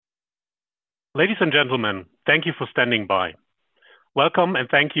Ladies and gentlemen, thank you for standing by. Welcome and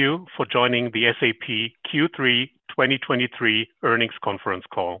thank you for joining the SAP Q3 2023 earnings conference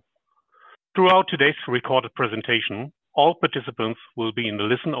call. Throughout today's recorded presentation, all participants will be in the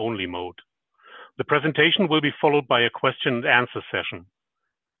listen-only mode. The presentation will be followed by a question and answer session.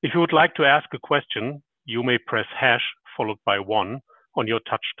 If you would like to ask a question, you may press hash followed by 1 on your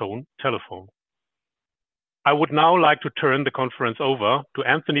touch-tone telephone. I would now like to turn the conference over to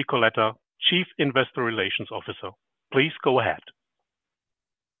Anthony Coletta, Chief Investor Relations Officer. Please go ahead.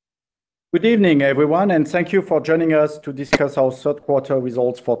 Good evening, everyone, and thank you for joining us to discuss our third quarter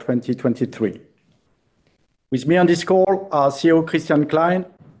results for 2023. With me on this call are CEO Christian Klein,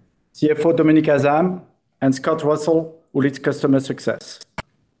 CFO Dominik Asam, and Scott Russell, who leads customer success.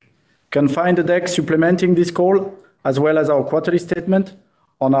 You can find the deck supplementing this call, as well as our quarterly statement,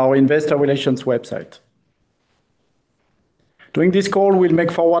 on our investor relations website. During this call, we'll make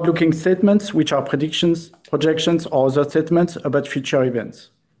forward-looking statements, which are predictions, projections, or other statements about future events.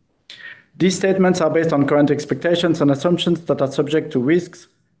 These statements are based on current expectations and assumptions that are subject to risks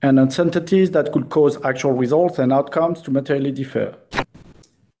and uncertainties that could cause actual results and outcomes to materially differ.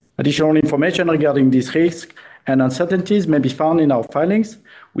 Additional information regarding these risks and uncertainties may be found in our filings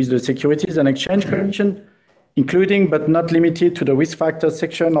with the Securities and Exchange Commission, including but not limited to the Risk Factors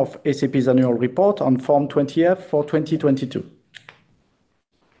section of SAP's annual report on Form 20-F for 2022.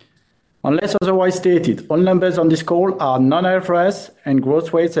 Unless otherwise stated, all numbers on this call are non-IFRS, and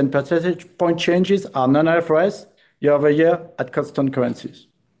growth rates and percentage point changes are non-IFRS year-over-year at constant currencies.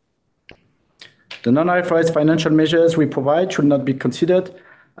 The non-IFRS financial measures we provide should not be considered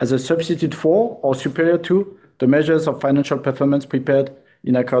as a substitute for or superior to the measures of financial performance prepared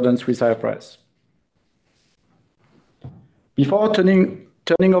in accordance with IFRS. Before turning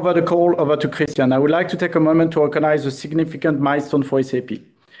over the call over to Christian, I would like to take a moment to recognize a significant milestone for SAP.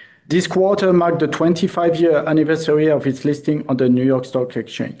 This quarter marked the 25-year anniversary of its listing on the New York Stock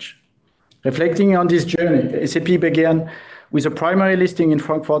Exchange. Reflecting on this journey, SAP began with a primary listing in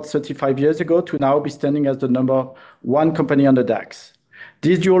Frankfurt 35 years ago to now be standing as the number 1 company on the DAX.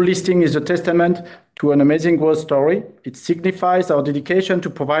 This dual listing is a testament to an amazing growth story. It signifies our dedication to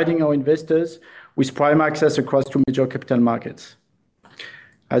providing our investors with prime access across 2 major capital markets.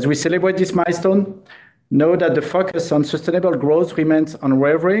 As we celebrate this milestone, know that the focus on sustainable growth remains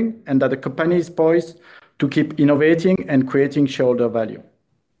unwavering and that the company is poised to keep innovating and creating shareholder value.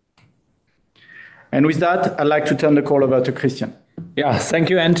 And with that, I'd like to turn the call over to Christian. Yeah, thank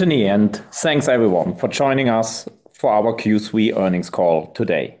you, Anthony, and thanks everyone for joining us for our Q3 earnings call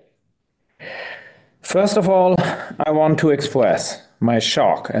today. First of all, I want to express my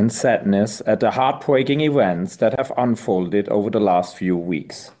shock and sadness at the heartbreaking events that have unfolded over the last few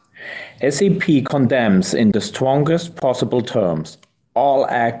weeks. SAP condemns in the strongest possible terms all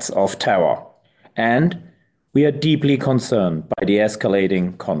acts of terror, and we are deeply concerned by the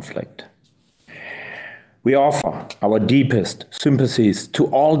escalating conflict. We offer our deepest sympathies to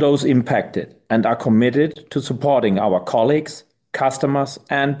all those impacted and are committed to supporting our colleagues, customers,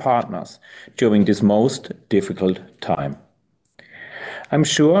 and partners during this most difficult time. I'm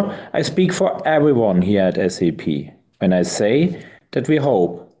sure I speak for everyone here at SAP when I say that we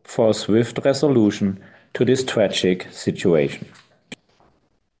hope for a swift resolution to this tragic situation.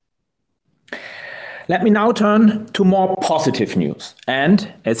 Let me now turn to more positive news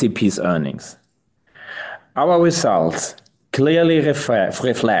and SAP's earnings. Our results clearly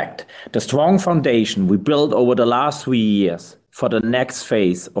reflect the strong foundation we built over the last 3 years for the next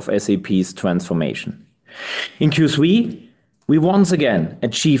phase of SAP's transformation. In Q3, we once again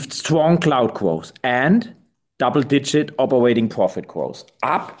achieved strong cloud growth and double-digit operating profit growth,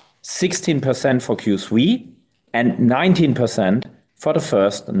 up 16% for Q3 and 19% for the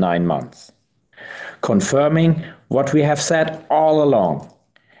first 9 months. Confirming what we have said all along,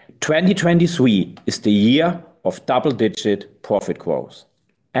 2023 is the year of double-digit profit growth,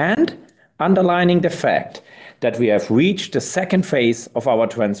 and underlining the fact that we have reached the second phase of our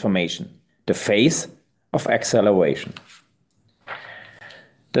transformation, the phase of acceleration.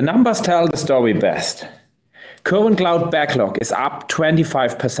 The numbers tell the story best. Current cloud backlog is up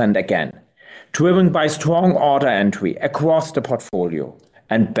 25% again, driven by strong order entry across the portfolio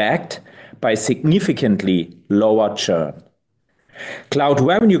and backed by significantly lower churn. Cloud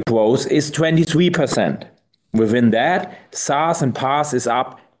revenue growth is 23%. Within that, SaaS and PaaS is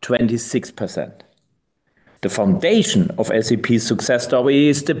up 26%. The foundation of SAP's success story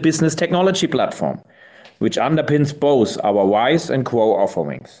is the Business Technology Platform, which underpins both our RISE and GROW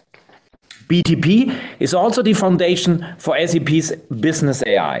offerings. BTP is also the foundation for SAP's Business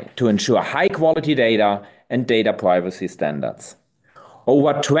AI to ensure high-quality data and data privacy standards.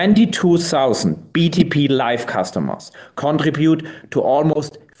 over 22,000 BTP live customers contribute to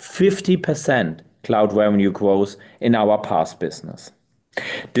almost 50% cloud revenue growth in our PaaS business.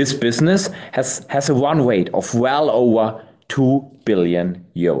 This business has a run rate of well over 2 billion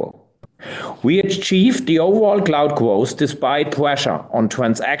euro. We achieved the overall cloud growth despite pressure on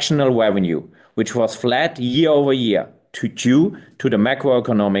transactional revenue, which was flat year over year due to the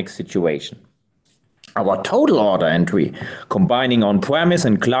macroeconomic situation. Our total order entry, combining on-premise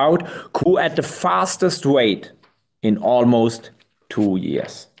and cloud, grew at the fastest rate in almost 2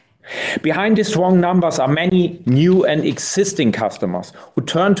 years. Behind these strong numbers are many new and existing customers who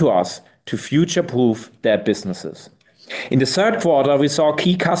turn to us to future-proof their businesses. In the third quarter, we saw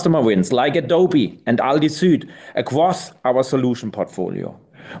key customer wins like Adobe and Aldi Süd across our solution portfolio.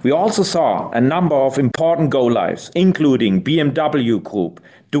 We also saw a number of important go-lives, including BMW Group,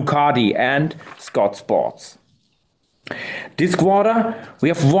 Ducati, and Scott Sports. This quarter, we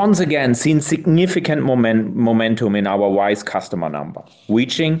have once again seen significant momentum in our RISE customer number,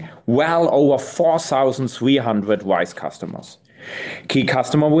 reaching well over 4,300 RISE customers. Key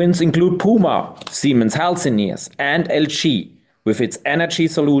customer wins include Puma, Siemens Healthineers, and LG with its energy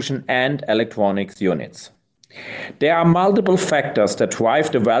solution and electronics units. There are multiple factors that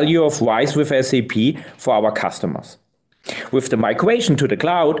drive the value of RISE with SAP for our customers. With the migration to the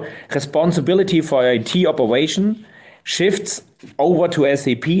cloud, responsibility for IT operation shifts over to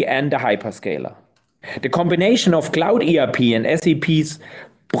SAP and the hyperscaler. The combination of cloud ERP and SAP's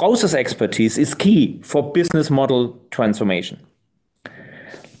process expertise is key for business model transformation.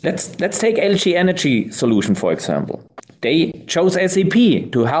 Let's take LG Energy Solution, for example. They chose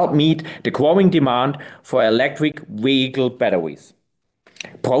SAP to help meet the growing demand for electric vehicle batteries.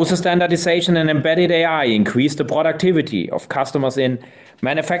 Process standardization and embedded AI increase the productivity of customers in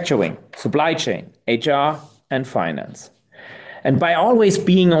manufacturing, supply chain, HR, and finance. And by always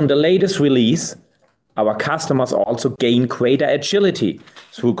being on the latest release, our customers also gain greater agility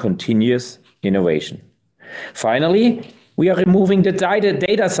through continuous innovation. Finally, we are removing the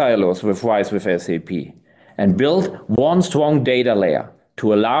data silos with RISE with SAP and build one strong data layer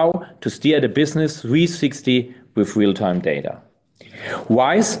to allow to steer the business 360 with real-time data.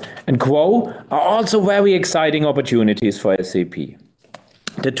 RISE and GROW are also very exciting opportunities for SAP.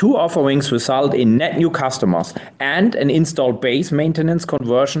 The two offerings result in net new customers and an installed base maintenance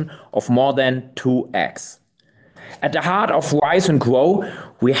conversion of more than 2x. At the heart of RISE and GROW,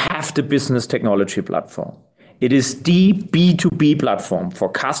 we have the business technology platform. It is the B2B platform for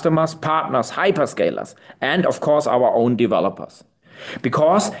customers, partners, hyperscalers, and of course our own developers.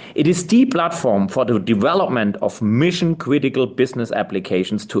 Because it is the platform for the development of mission-critical business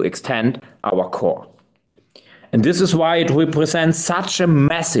applications to extend our core. And this is why it represents such a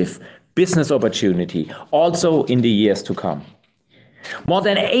massive business opportunity also in the years to come. More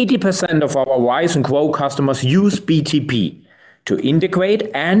than 80% of our RISE and GROW customers use BTP to integrate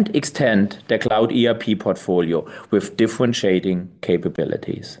and extend their cloud ERP portfolio with differentiating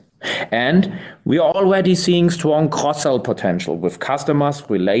capabilities. And we are already seeing strong cross-sell potential with customers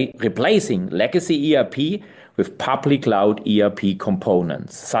replacing legacy ERP with public cloud ERP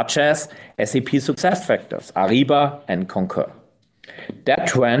components, such as SAP SuccessFactors, Ariba, and Concur. That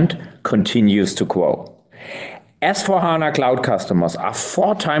trend continues to grow. S/4HANA Cloud customers are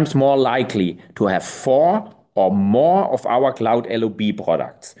 4 times more likely to have 4 or more of our cloud LOB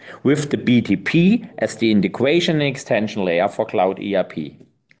products, with the BTP as the integration and extension layer for cloud ERP.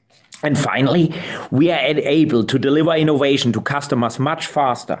 And finally, we are able to deliver innovation to customers much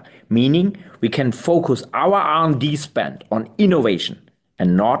faster, meaning we can focus our R&D spend on innovation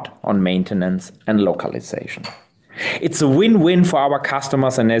and not on maintenance and localization. It's a win-win for our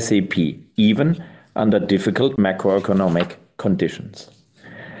customers and SAP, even under difficult macroeconomic conditions.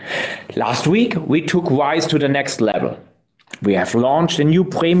 Last week, we took RISE to the next level. We have launched a new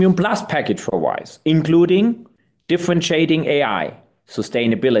Premium Plus package for RISE, including differentiating AI,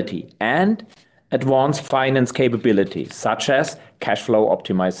 sustainability, and advanced finance capabilities, such as cash flow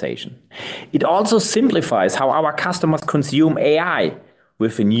optimization. It also simplifies how our customers consume AI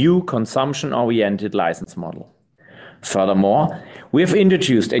with a new consumption-oriented license model. Furthermore, we have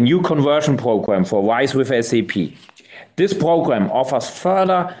introduced a new conversion program for RISE with SAP. This program offers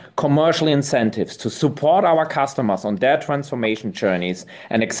further commercial incentives to support our customers on their transformation journeys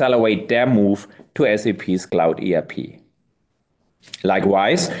and accelerate their move to SAP's cloud ERP.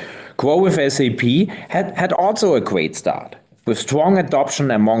 Likewise, GROW with SAP had also a great start, with strong adoption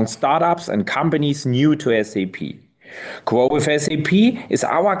among startups and companies new to SAP. GROW with SAP is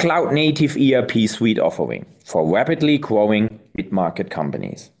our cloud-native ERP suite offering for rapidly growing mid-market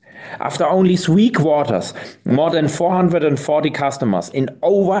companies. After only 3 quarters, more than 440 customers in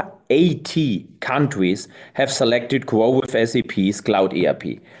over 80 countries have selected Grow with SAP's Cloud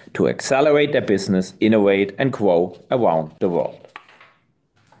ERP to accelerate their business, innovate, and grow around the world.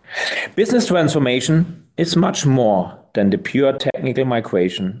 Business transformation is much more than the pure technical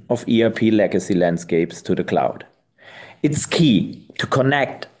migration of ERP legacy landscapes to the cloud. It's key to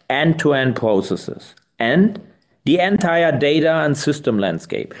connect end-to-end processes and the entire data and system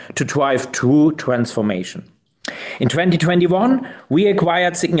landscape to drive true transformation. In 2021, we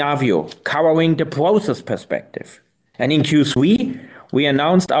acquired Signavio, covering the process perspective. And in Q3, we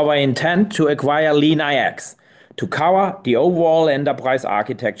announced our intent to acquire LeanIX to cover the overall enterprise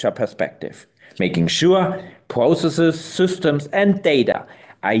architecture perspective, making sure processes, systems, and data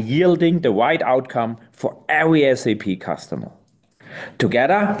are yielding the right outcome for every SAP customer.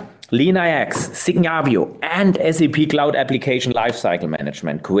 Together, LeanIX, Signavio, and SAP Cloud Application Lifecycle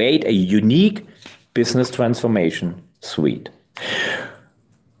Management create a unique business transformation suite.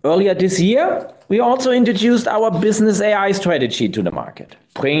 Earlier this year, we also introduced our business AI strategy to the market,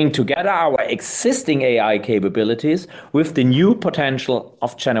 bringing together our existing AI capabilities with the new potential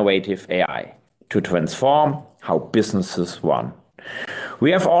of generative AI to transform how businesses run.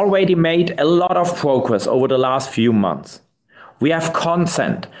 We have already made a lot of progress over the last few months. We have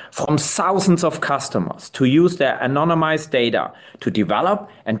consent from thousands of customers to use their anonymized data to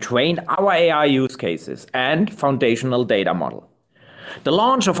develop and train our AI use cases and foundational data model. The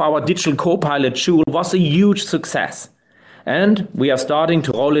launch of our digital copilot tool was a huge success, and we are starting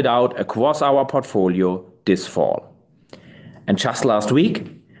to roll it out across our portfolio this fall. And just last week,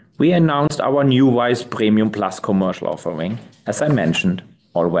 we announced our new RISE Premium Plus commercial offering, as I mentioned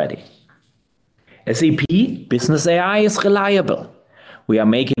already. SAP Business AI is reliable. We are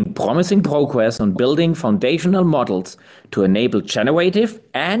making promising progress on building foundational models to enable generative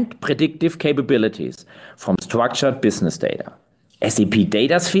and predictive capabilities from structured business data. SAP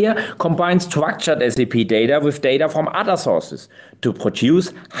DataSphere combines structured SAP data with data from other sources to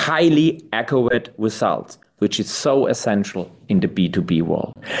produce highly accurate results, which is so essential in the B2B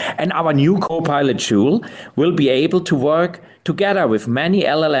world. And our new Copilot tool will be able to work together with many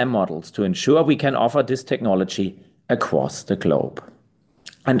LLM models to ensure we can offer this technology across the globe.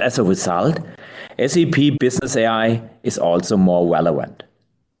 And as a result, SAP Business AI is also more relevant.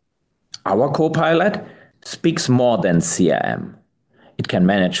 Our Copilot speaks more than CRM. It can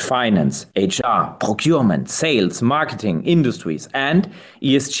manage finance, HR, procurement, sales, marketing, industries, and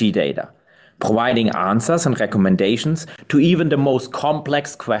ESG data, providing answers and recommendations to even the most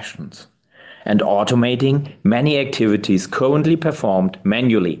complex questions, and automating many activities currently performed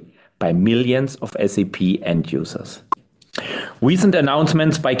manually by millions of SAP end users. Recent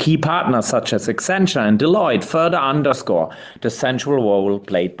announcements by key partners such as Accenture and Deloitte further underscore the central role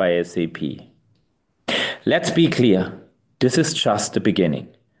played by SAP. Let's be clear, this is just the beginning.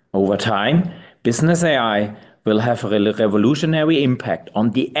 Over time, Business AI will have a revolutionary impact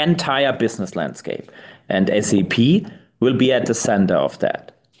on the entire business landscape, and SAP will be at the center of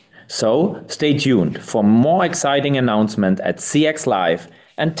that. So stay tuned for more exciting announcements at CX Live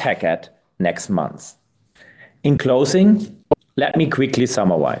and TechEd next month. In closing, let me quickly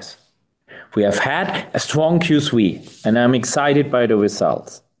summarize. We have had a strong Q3, and I'm excited by the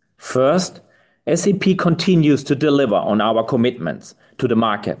results. First, SAP continues to deliver on our commitments to the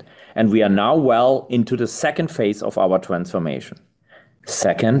market, and we are now well into the second phase of our transformation.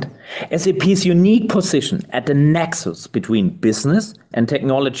 Second, SAP's unique position at the nexus between business and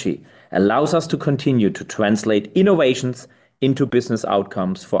technology allows us to continue to translate innovations into business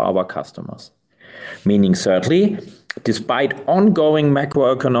outcomes for our customers. Meaning certainly, despite ongoing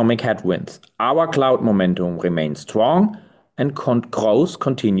macroeconomic headwinds, our cloud momentum remains strong and growth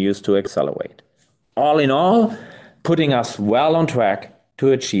continues to accelerate. All in all, putting us well on track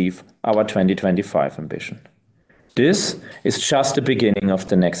to achieve our 2025 ambition. This is just the beginning of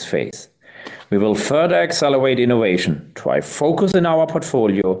the next phase. We will further accelerate innovation, drive focus in our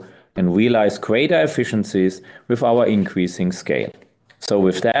portfolio, and realize greater efficiencies with our increasing scale. So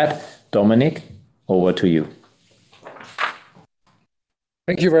with that, Dominik, over to you.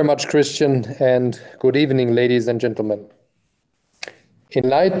 Thank you very much, Christian, and good evening, ladies and gentlemen. In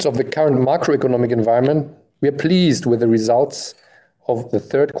light of the current macroeconomic environment, we are pleased with the results of the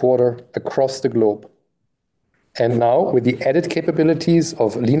third quarter across the globe. And now, with the added capabilities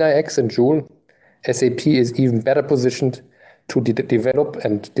of LeanIX and Joule, SAP is even better positioned to develop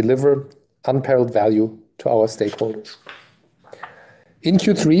and deliver unparalleled value to our stakeholders. In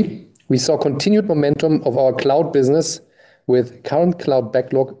Q3, we saw continued momentum of our cloud business, with current cloud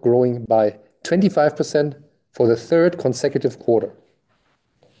backlog growing by 25% for the third consecutive quarter.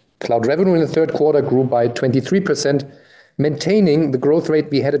 Cloud revenue in the third quarter grew by 23%, maintaining the growth rate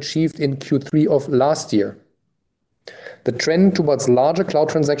we had achieved in Q3 of last year. The trend towards larger cloud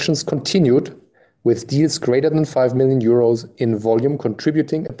transactions continued, with deals greater than 5 million euros in volume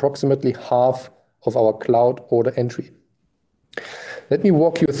contributing approximately half of our cloud order entry. Let me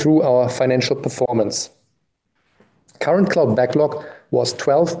walk you through our financial performance. Current cloud backlog was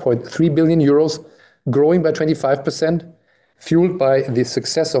 12.3 billion euros, growing by 25%, fueled by the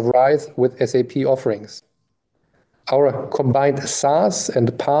success of RISE with SAP offerings. Our combined SaaS and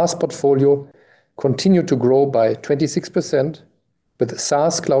PaaS portfolio continued to grow by 26%, with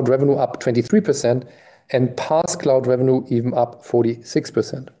SaaS cloud revenue up 23% and PaaS cloud revenue even up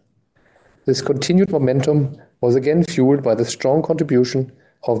 46%. This continued momentum was again fueled by the strong contribution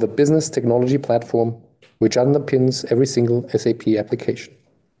of the business technology platform, which underpins every single SAP application.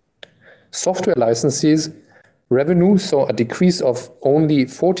 Software licenses revenue saw a decrease of only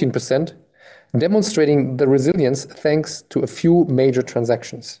 14%, demonstrating the resilience thanks to a few major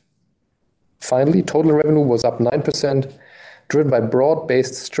transactions. Finally, total revenue was up 9%, driven by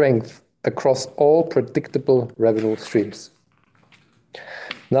broad-based strength across all predictable revenue streams.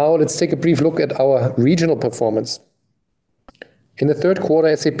 Now let's take a brief look at our regional performance. In the third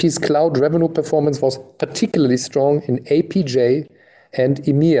quarter, SAP's cloud revenue performance was particularly strong in APJ and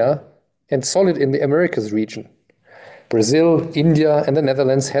EMEA and solid in the Americas region. Brazil, India, and the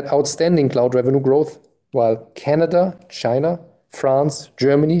Netherlands had outstanding cloud revenue growth, while Canada, China, France,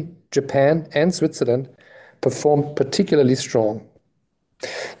 Germany, Japan, and Switzerland performed particularly strong.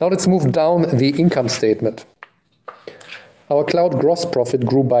 Now let's move down the income statement. Our cloud gross profit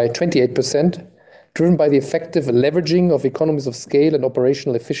grew by 28%, driven by the effective leveraging of economies of scale and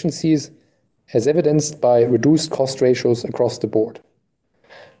operational efficiencies, as evidenced by reduced cost ratios across the board.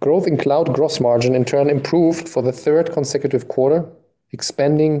 Growth in cloud gross margin in turn improved for the third consecutive quarter,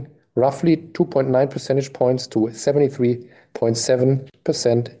 expanding roughly 2.9 percentage points to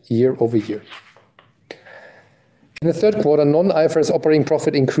 73.7% year over year. In the third quarter, non-IFRS operating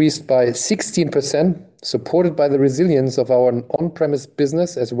profit increased by 16%, supported by the resilience of our on-premise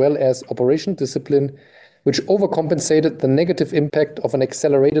business as well as operational discipline, which overcompensated the negative impact of an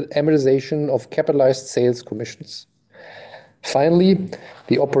accelerated amortization of capitalized sales commissions. Finally,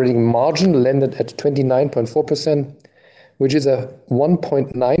 the operating margin landed at 29.4%, which is a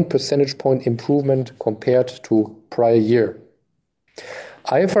 1.9 percentage point improvement compared to prior year.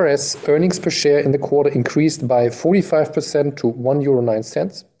 IFRS earnings per share in the quarter increased by 45% to 1.09 euro.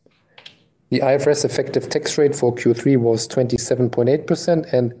 The IFRS effective tax rate for Q3 was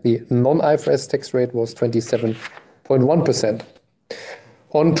 27.8% and the non-IFRS tax rate was 27.1%.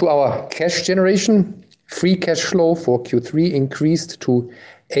 On to our cash generation. Free cash flow for Q3 increased to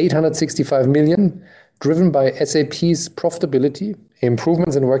 865 million, driven by SAP's profitability,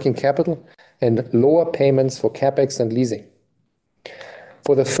 improvements in working capital, and lower payments for CapEx and leasing.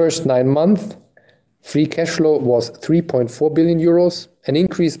 For the first 9 months, free cash flow was 3.4 billion euros, an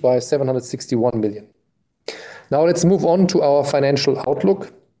increase by 761 million. Now let's move on to our financial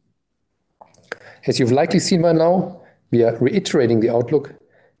outlook. As you've likely seen by now, we are reiterating the outlook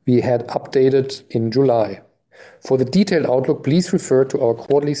we had updated in July. For the detailed outlook, please refer to our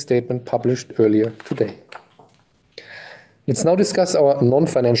quarterly statement published earlier today. Let's now discuss our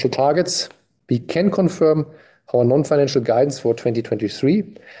non-financial targets. We can confirm our non-financial guidance for 2023,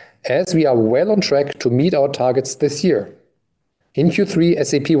 as we are well on track to meet our targets this year. In Q3,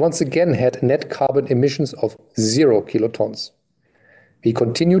 SAP once again had net carbon emissions of 0 kilotons. We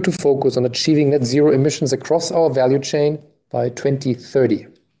continue to focus on achieving net zero emissions across our value chain by 2030.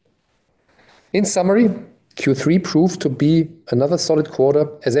 In summary, Q3 proved to be another solid quarter,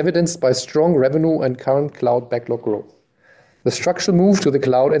 as evidenced by strong revenue and current cloud backlog growth. The structural move to the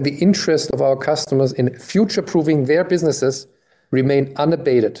cloud and the interest of our customers in future-proofing their businesses remain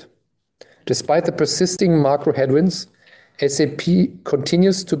unabated. Despite the persisting macro headwinds, SAP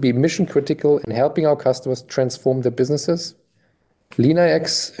continues to be mission-critical in helping our customers transform their businesses.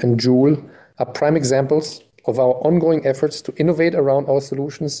 LeanIX and Joule are prime examples of our ongoing efforts to innovate around our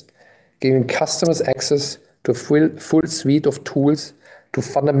solutions, giving customers access to a full suite of tools to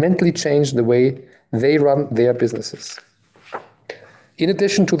fundamentally change the way they run their businesses. In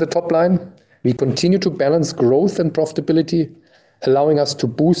addition to the top line, we continue to balance growth and profitability, allowing us to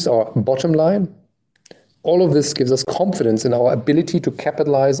boost our bottom line. All of this gives us confidence in our ability to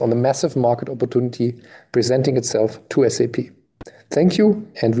capitalize on the massive market opportunity presenting itself to SAP. Thank you,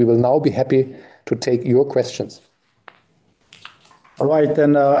 and we will now be happy to take your questions. All right,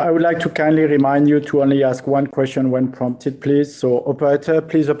 and I would like to kindly remind you to only ask one question when prompted, please. So, operator,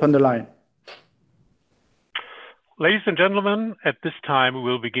 please open the line. Ladies and gentlemen, at this time we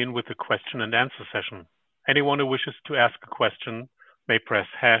will begin with the question and answer session. Anyone who wishes to ask a question may press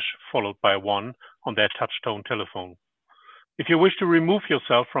hash followed by 1 on their touchtone telephone. If you wish to remove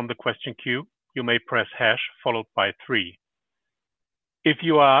yourself from the question queue, you may press hash followed by 3. If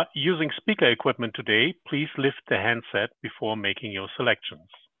you are using speaker equipment today, please lift the handset before making your selections.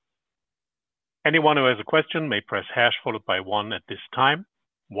 Anyone who has a question may press hash followed by 1 at this time.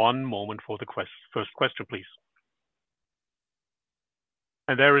 One moment for the first question, please.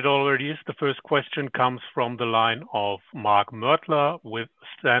 And there it already is. The first question comes from the line of Mark Mörtler with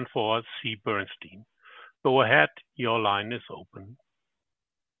Sanford C. Bernstein. Go ahead, your line is open.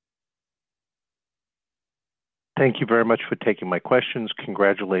 Thank you very much for taking my questions.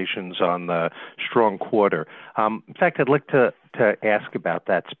 Congratulations on the strong quarter. In fact, I'd like to ask about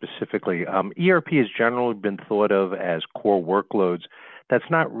that specifically. ERP has generally been thought of as core workloads that's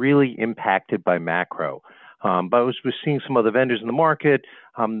not really impacted by macro. But I was seeing some other vendors in the market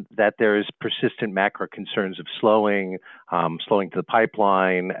that there is persistent macro concerns of slowing to the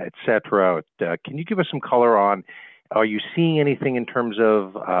pipeline, et cetera. Can you give us some color on, are you seeing anything in terms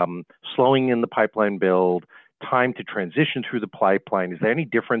of slowing in the pipeline build, time to transition through the pipeline? Is there any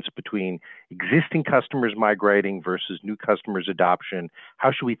difference between existing customers migrating versus new customers adoption?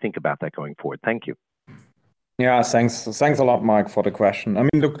 How should we think about that going forward? Thank you. Yeah, thanks a lot, Mike, for the question. I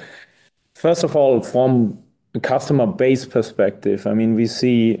mean, look, first of all, from the customer base perspective, I mean, we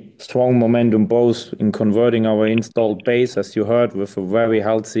see strong momentum both in converting our installed base, as you heard, with a very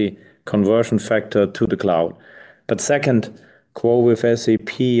healthy conversion factor to the cloud. But second, Grow with SAP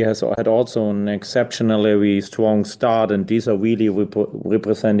had also an exceptionally strong start, and these are really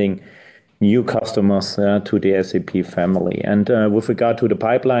representing new customers to the SAP family. And with regard to the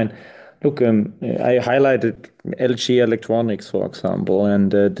pipeline, look, I highlighted LG Electronics, for example,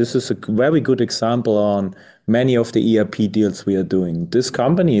 and this is a very good example on many of the ERP deals we are doing. This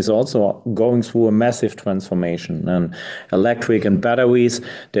company is also going through a massive transformation, and electric and batteries,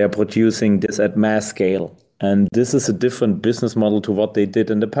 they are producing this at mass scale. And this is a different business model to what they did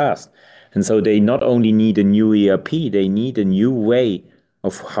in the past. And so they not only need a new ERP, they need a new way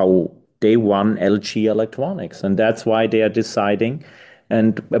of how they run LG Electronics. And that's why they are deciding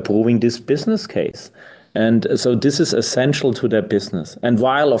and approving this business case. And so this is essential to their business. And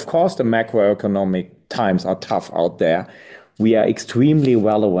while, of course, the macroeconomic times are tough out there, we are extremely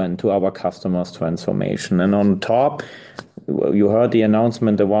relevant to our customers' transformation. And on top, you heard the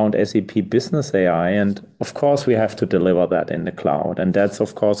announcement around SAP Business AI, and of course we have to deliver that in the cloud. And that's,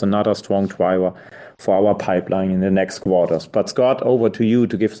 of course, another strong driver for our pipeline in the next quarters. But Scott, over to you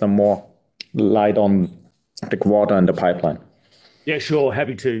to give some more light on the quarter and the pipeline. Yeah, sure.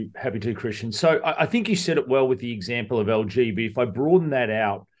 Happy to, Christian. So I think you said it well with the example of LG, but if I broaden that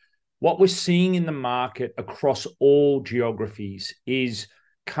out, what we're seeing in the market across all geographies is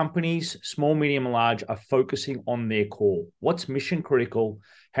companies, small, medium, and large, are focusing on their core. What's mission critical?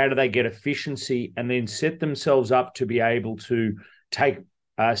 How do they get efficiency and then set themselves up to be able to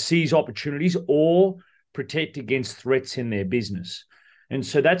seize opportunities or protect against threats in their business? And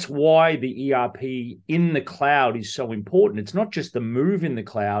so that's why the ERP in the cloud is so important. It's not just the move in the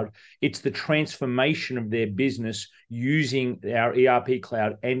cloud, it's the transformation of their business using our ERP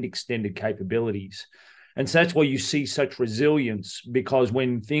cloud and extended capabilities. And so that's why you see such resilience, because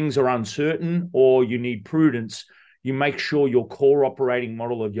when things are uncertain or you need prudence, you make sure your core operating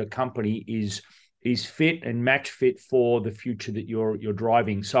model of your company is fit and match fit for the future that you're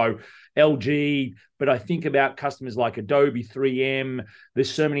driving. So LG, but I think about customers like Adobe, 3M.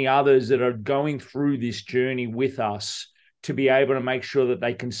 There's so many others that are going through this journey with us to be able to make sure that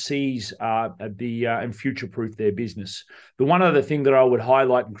they can seize and future-proof their business. The one other thing that I would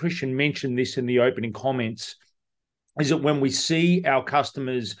highlight, and Christian mentioned this in the opening comments, is that when we see our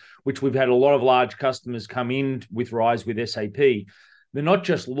customers, which we've had a lot of large customers come in with RISE with SAP, they're not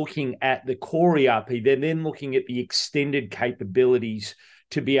just looking at the core ERP, they're then looking at the extended capabilities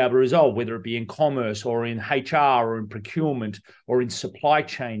to be able to resolve, whether it be in commerce or in HR or in procurement or in supply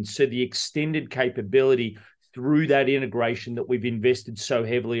chain. So the extended capability through that integration that we've invested so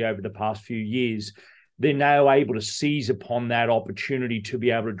heavily over the past few years, they're now able to seize upon that opportunity to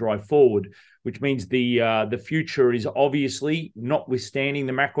be able to drive forward, which means the future is obviously, notwithstanding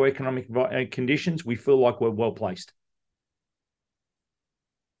the macroeconomic conditions, we feel like we're well placed.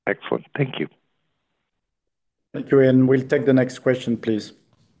 Excellent. Thank you. Thank you, and we'll take the next question, please.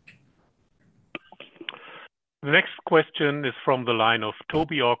 The next question is from the line of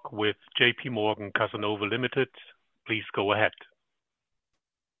Toby Ogg with JP Morgan Cazenove Limited. Please go ahead.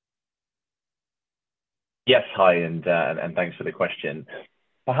 Yes, hi, and thanks for the question.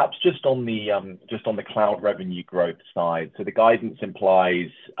 Perhaps just on the cloud revenue growth side. So the guidance implies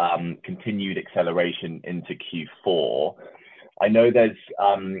continued acceleration into Q4. I know there's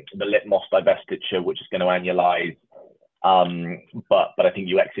the Litmos divestiture, which is going to annualize, but I think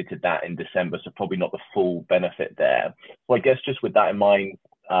you exited that in December, so probably not the full benefit there. So I guess just with that in mind,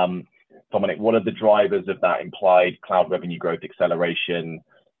 Dominic, what are the drivers of that implied cloud revenue growth acceleration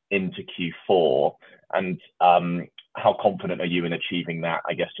into Q4? And how confident are you in achieving that,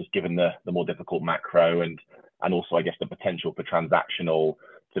 I guess, just given the more difficult macro and also, I guess, the potential for transactional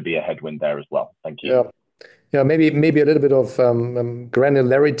to be a headwind there as well? Thank you. Yeah, maybe a little bit of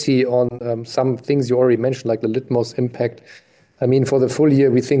granularity on some things you already mentioned, like the Litmos impact. I mean, for the full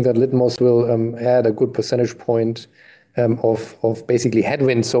year, we think that Litmos will add a good percentage point of basically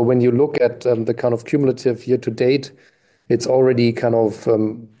headwind. So when you look at the kind of cumulative year to date, it's already kind of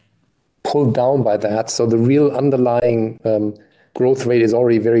pulled down by that. So the real underlying growth rate is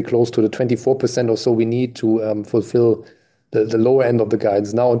already very close to the 24% or so we need to fulfill the lower end of the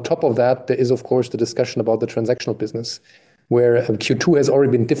guides. Now, on top of that, there is, of course, the discussion about the transactional business, where Q2 has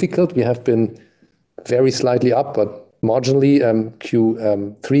already been difficult. We have been very slightly up, but marginally.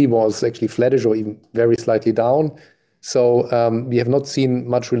 Q3 was actually flattish or even very slightly down. So we have not seen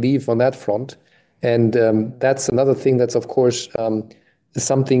much relief on that front. And that's another thing that's, of course,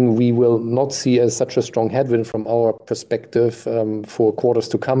 something we will not see as such a strong headwind from our perspective for quarters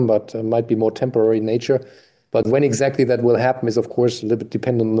to come, but might be more temporary in nature. But when exactly that will happen is, of course, a little bit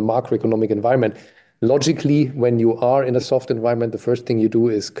dependent on the macroeconomic environment. Logically, when you are in a soft environment, the first thing you do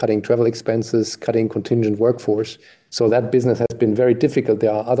is cutting travel expenses, cutting contingent workforce. So that business has been very difficult.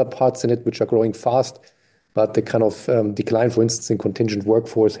 There are other parts in it which are growing fast, but the kind of decline, for instance, in contingent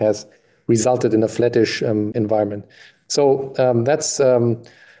workforce has resulted in a flattish environment. So that's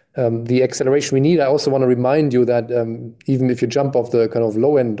the acceleration we need. I also want to remind you that even if you jump off the kind of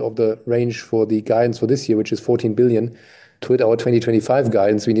low end of the range for the guidance for this year, which is 14 billion, to hit our 2025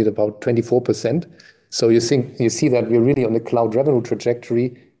 guidance, we need about 24%. So you see that we're really on the cloud revenue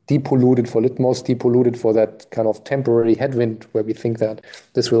trajectory, depolluted for Litmos, depolluted for that kind of temporary headwind, where we think that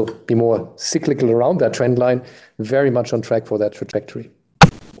this will be more cyclical around that trend line, very much on track for that trajectory.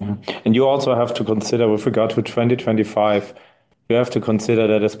 And you also have to consider, with regard to 2025, you have to consider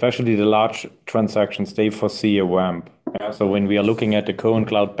that especially the large transactions, they foresee a ramp. So when we are looking at the current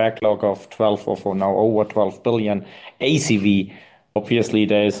cloud backlog of 12 or for now over 12 billion ACV, obviously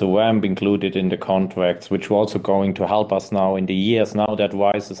there is a ramp included in the contracts, which are also going to help us now in the years. Now that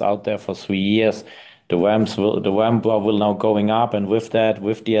RISE is out there for 3 years, the ramp will now going up, and with that,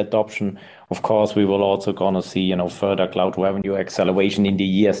 with the adoption, of course, we will also gonna see further cloud revenue acceleration in the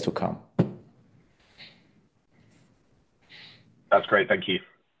years to come. That's great. Thank you.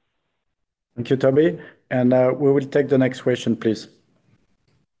 Thank you, Toby. And we will take the next question, please.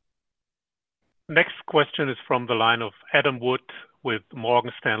 Next question is from the line of Adam Wood with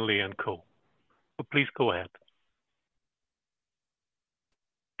Morgan Stanley & Co. So please go ahead.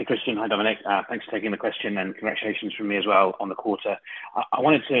 Hey, Christian. Hi, Dominic. Thanks for taking the question, and congratulations from me as well on the quarter. I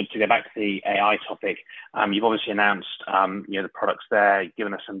wanted to go back to the AI topic. You've obviously announced the products there,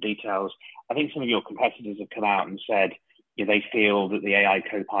 given us some details. I think some of your competitors have come out and said they feel that the AI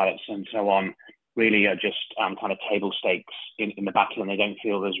co-pilots and so on really are just kind of table stakes in the battle, and they don't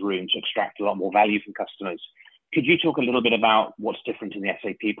feel there's room to extract a lot more value from customers. Could you talk a little bit about what's different in the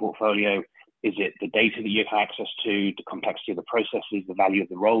SAP portfolio? Is it the data that you have access to, the complexity of the processes, the value of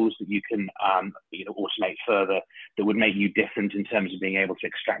the roles that you can automate further that would make you different in terms of being able to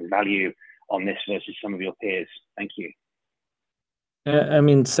extract value on this versus some of your peers? Thank you. I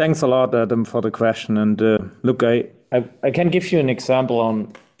mean, thanks a lot, Adam, for the question. And look, I can give you an example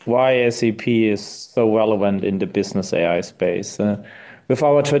on why SAP is so relevant in the business AI space. With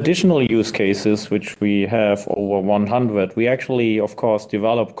our traditional use cases, which we have over 100, we actually, of course,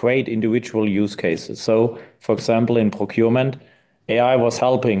 develop great individual use cases. So, for example, in procurement, AI was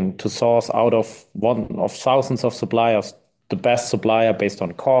helping to source out of one of thousands of suppliers the best supplier based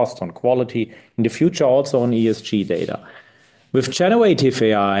on cost, on quality, in the future also on ESG data. With generative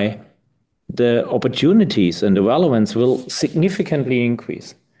AI, the opportunities and the relevance will significantly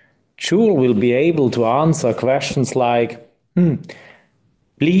increase. Joule will be able to answer questions like,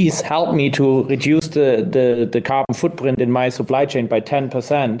 please help me to reduce the carbon footprint in my supply chain by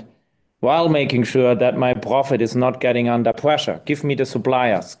 10%, while making sure that my profit is not getting under pressure. Give me the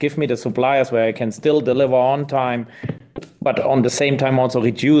suppliers. Give me the suppliers where I can still deliver on time, but on the same time also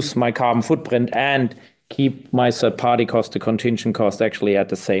reduce my carbon footprint and keep my third-party cost, the contingent cost, actually at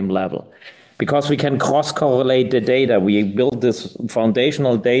the same level. Because we can cross-correlate the data. We build this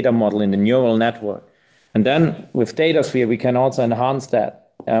foundational data model in the neural network. And then with DataSphere, we can also enhance that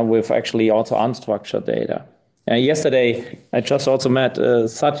with actually also unstructured data. Yesterday, I just also met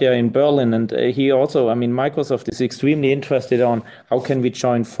Satya in Berlin, and he also, I mean, Microsoft is extremely interested on how can we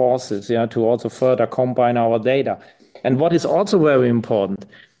join forces, to also further combine our data. And what is also very important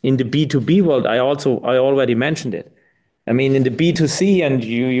in the B2B world, I already mentioned it. I mean, in the B2C, and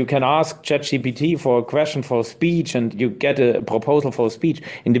you can ask ChatGPT for a question for speech, and you get a proposal for speech.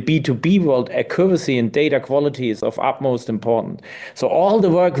 In the B2B world, accuracy and data quality is of utmost importance. So all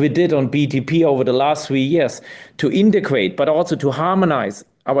the work we did on BTP over the last 3 years to integrate, but also to harmonize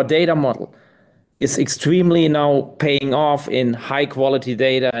our data model is extremely now paying off in high quality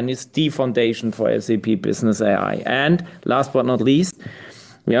data and is the foundation for SAP Business AI. And last but not least,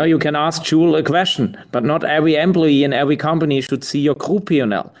 you can ask Joule a question, but not every employee in every company should see your group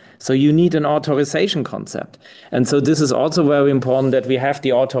P&L. So you need an authorization concept. And so this is also very important that we have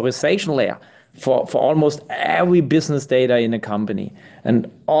the authorization layer for almost every business data in a company.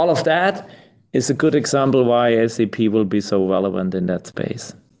 And all of that is a good example why SAP will be so relevant in that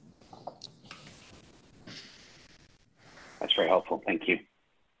space. That's very helpful. Thank you.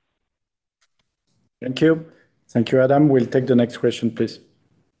 Thank you. Thank you, Adam. We'll take the next question, please.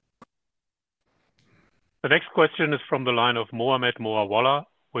 The next question is from the line of Mohammed Moawalla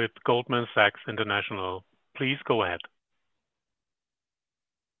with Goldman Sachs International. Please go ahead.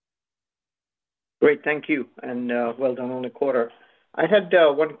 Great, thank you, and well done on the quarter. I had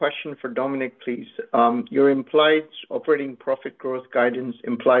one question for Dominic, please. Your implied operating profit growth guidance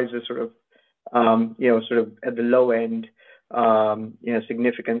implies a sort of at the low end,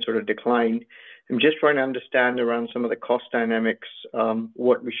 significant sort of decline. I'm just trying to understand around some of the cost dynamics,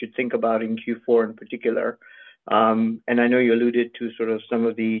 what we should think about in Q4 in particular. And I know you alluded to sort of some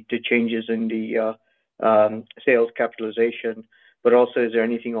of the changes in the sales capitalization, but also is there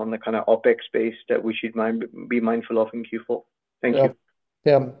anything on the kind of OPEX space that we should be mindful of in Q4? Thank you.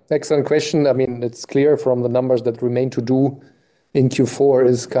 Yeah, excellent question. I mean, it's clear from the numbers that remain to do in Q4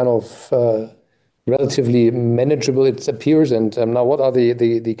 is kind of relatively manageable, it appears. And now what are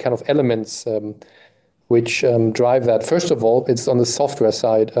the kind of elements which drive that? First of all, it's on the software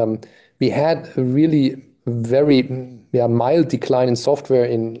side. We had a really very mild decline in software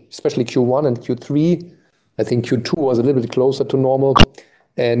in especially Q1 and Q3. I think Q2 was a little bit closer to normal.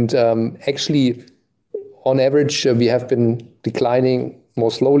 And actually, on average, we have been declining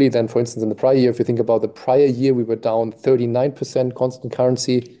more slowly than, for instance, in the prior year. If you think about the prior year, we were down 39% constant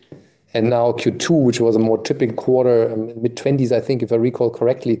currency. And now Q2, which was a more typical quarter, mid-20s, I think, if I recall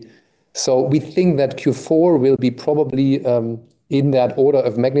correctly. So we think that Q4 will be probably in that order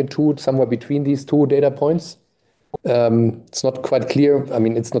of magnitude, somewhere between these two data points. It's not quite clear. I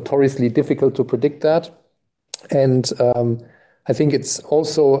mean, it's notoriously difficult to predict that. And I think it's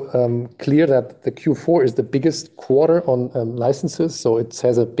also clear that the Q4 is the biggest quarter on licenses, so it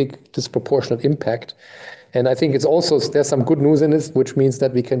has a big disproportionate impact. And I think it's also, there's some good news in this, which means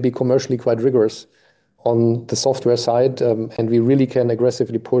that we can be commercially quite rigorous on the software side, and we really can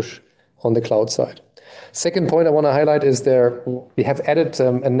aggressively push on the cloud side. Second point I want to highlight is we have added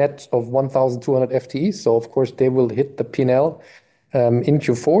a net of 1,200 FTEs, so of course they will hit the P&L in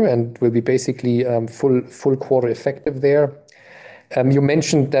Q4 and will be basically full quarter effective there. You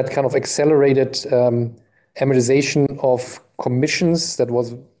mentioned that kind of accelerated amortization of commissions that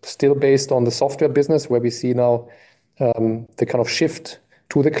was still based on the software business, where we see now the kind of shift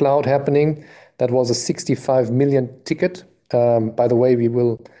to the cloud happening. That was a 65 million ticket. By the way, we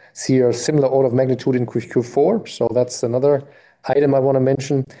will see a similar order of magnitude in Q4. So that's another item I want to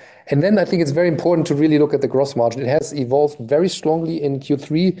mention. And then I think it's very important to really look at the gross margin. It has evolved very strongly in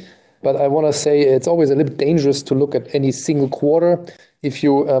Q3, but I want to say it's always a little dangerous to look at any single quarter. If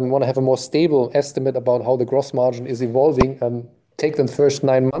you want to have a more stable estimate about how the gross margin is evolving, take the first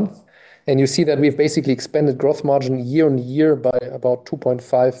 9 months, and you see that we've basically expanded gross margin year on year by about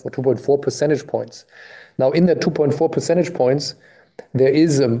 2.5 or 2.4 percentage points. Now, in that 2.4 percentage points, there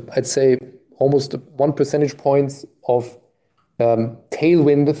is, I'd say, almost 1 percentage point of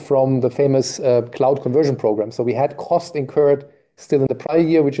tailwind from the famous cloud conversion program. So we had cost incurred still in the prior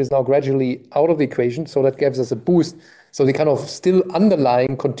year, which is now gradually out of the equation. So that gives us a boost. So the kind of still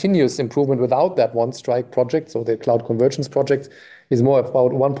underlying continuous improvement without that one strike project, so the cloud convergence project, is more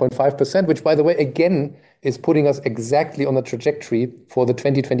about 1.5%, which, by the way, again, is putting us exactly on the trajectory for the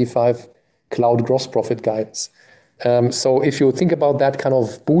 2025 cloud gross profit guidance. So if you think about that kind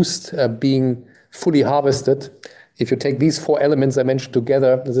of boost being fully harvested, if you take these 4 elements I mentioned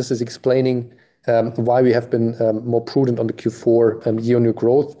together, this is explaining why we have been more prudent on the Q4 year-on-year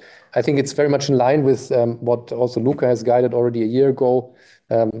growth. I think it's very much in line with what also Luka has guided already a year ago,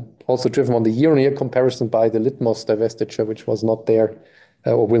 also driven on the year-on-year comparison by the Litmos divestiture, which was not there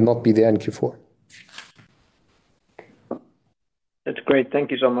or will not be there in Q4. That's great.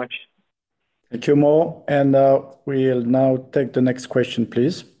 Thank you so much. Thank you, Mo. And we'll now take the next question,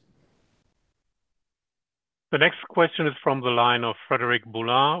 please. The next question is from the line of Frederic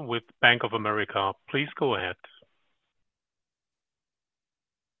Boulard with Bank of America. Please go ahead.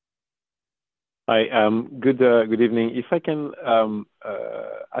 Hi, good evening. If I can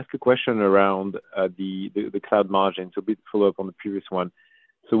ask a question around the cloud margin, so a bit follow up on the previous one.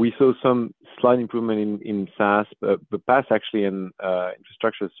 So we saw some slight improvement in SaaS, but PaaS actually and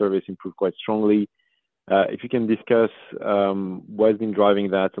infrastructure service improved quite strongly. If you can discuss what has been driving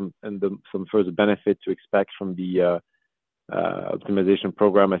that and some further benefit to expect from the optimization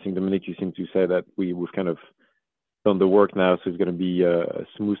program. I think, Dominic, you seem to say that we've kind of done the work now, so it's going to be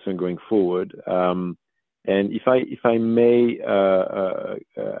smoother going forward. And if I may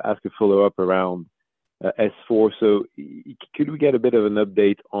ask a follow-up around S4, so could we get a bit of an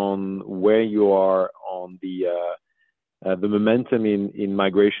update on where you are on the momentum in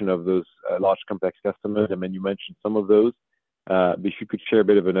migration of those large complex customers? I mean, you mentioned some of those, but if you could share a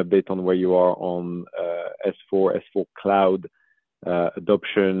bit of an update on where you are on S4 Cloud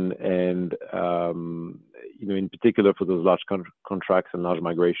adoption, and in particular for those large contracts and large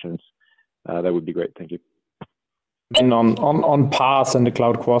migrations, that would be great. Thank you. And on PaaS and the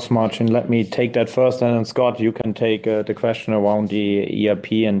cloud cross margin, let me take that first, and then Scott, you can take the question around the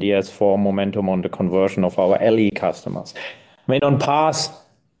ERP and the S4 momentum on the conversion of our LE customers. I mean, on PaaS,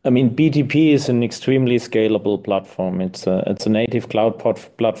 BTP is an extremely scalable platform. It's a native cloud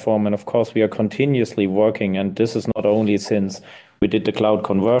platform, and of course, we are continuously working. And this is not only since we did the cloud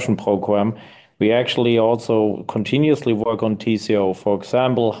conversion program. We actually also continuously work on TCO. For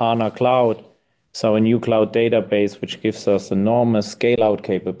example, HANA Cloud. So a new cloud database, which gives us enormous scale-out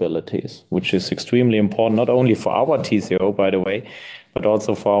capabilities, which is extremely important, not only for our TCO, by the way, but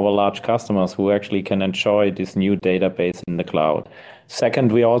also for our large customers who actually can enjoy this new database in the cloud.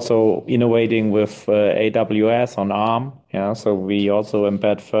 Second, we're also innovating with AWS on ARM. So we also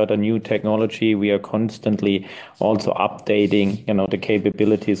embed further new technology. We are constantly also updating, the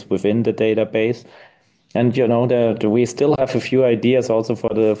capabilities within the database. And we still have a few ideas also for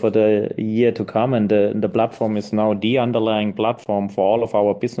the year to come, and the platform is now the underlying platform for all of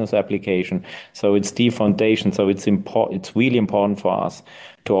our business application. So it's the foundation. So it's really important for us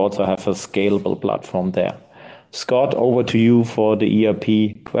to also have a scalable platform there. Scott, over to you for the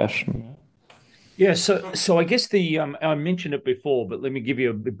ERP question. Yeah, so I guess I mentioned it before, but let me give you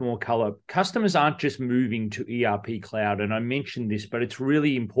a bit more color. Customers aren't just moving to ERP cloud, and I mentioned this, but it's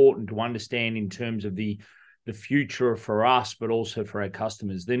really important to understand in terms of the future for us, but also for our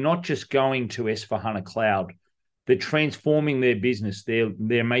customers. They're not just going to S/4HANA Cloud. They're transforming their business.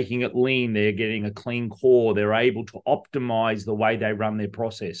 They're making it lean. They're getting a clean core. They're able to optimize the way they run their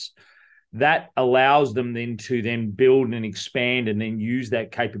process. That allows them then to build and expand and then use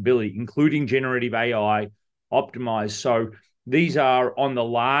that capability, including generative AI, optimize. So these are on the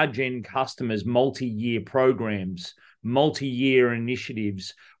large end customers, multi-year programs, multi-year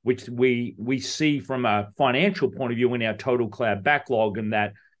initiatives, which we see from a financial point of view in our total cloud backlog and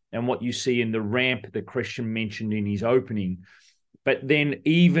what you see in the ramp that Christian mentioned in his opening. But then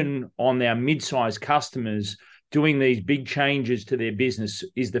even on our mid-sized customers, doing these big changes to their business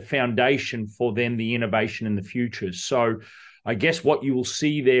is the foundation for then the innovation in the future. So I guess what you will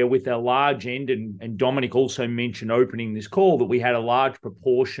see there with our large end, and Dominic also mentioned opening this call, that we had a large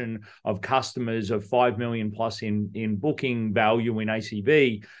proportion of customers of 5 million plus in booking value in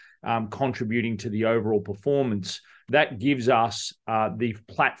ACV, contributing to the overall performance. That gives us the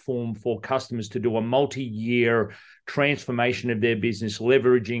platform for customers to do a multi-year transformation of their business,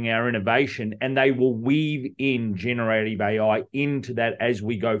 leveraging our innovation, and they will weave in generative AI into that as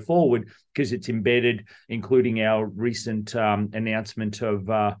we go forward, because it's embedded, including our recent announcement of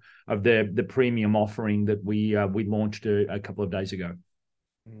the premium offering that we launched a couple of days ago.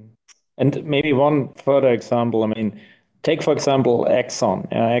 And maybe one further example, take, for example, Exxon.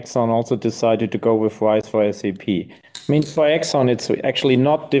 Exxon also decided to go with RISE for SAP. For Exxon, it's actually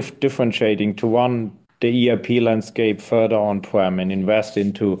not differentiating to run the ERP landscape further on-prem and invest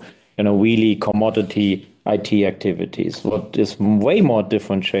into really commodity IT activities. What is way more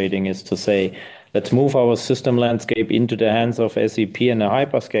differentiating is to say, let's move our system landscape into the hands of SAP and a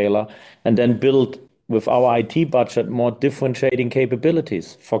hyperscaler, and then build with our IT budget more differentiating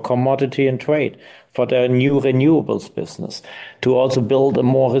capabilities for commodity and trade, for the new renewables business, to also build a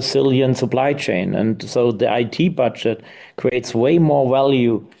more resilient supply chain. And so the IT budget creates way more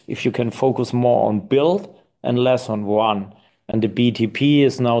value if you can focus more on build and less on run. And the BTP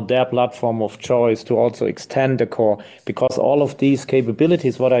is now their platform of choice to also extend the core, because all of these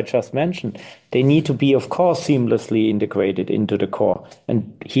capabilities, what I just mentioned, they need to be, of course, seamlessly integrated into the core.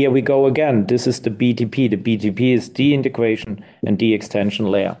 And here we go again. This is the BTP. The BTP is the integration and the extension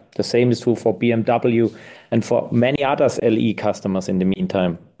layer. The same is true for BMW and for many others LE customers in the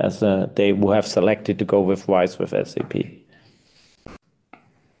meantime, as they who have selected to go with RISE with SAP.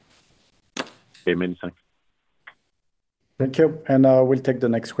 Okay, many thanks. Thank you. And we'll take the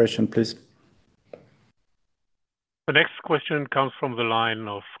next question, please. The next question comes from the line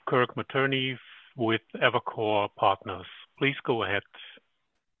of Kirk Materne with Evercore Partners. Please go ahead.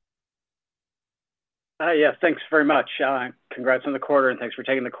 Yeah, thanks very much. Congrats on the quarter, and thanks for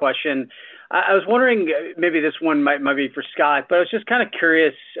taking the question. I was wondering, maybe this one might be for Scott, but I was just kind of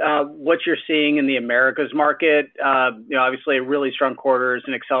curious what you're seeing in the Americas market. Obviously a really strong quarters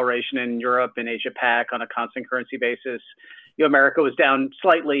and acceleration in Europe and Asia Pac on a constant currency basis. America was down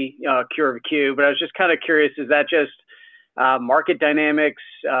slightly Q over Q, but I was just kind of curious, is that just market dynamics,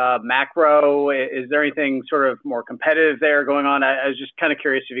 macro? Is there anything sort of more competitive there going on? I was just kind of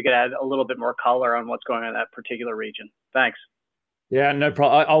curious if you could add a little bit more color on what's going on in that particular region. Thanks. Yeah, no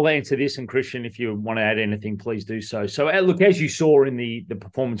problem. I'll answer this, and Christian, if you want to add anything, please do so. So look, as you saw in the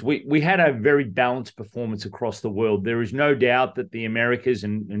performance, we had a very balanced performance across the world. There is no doubt that the Americas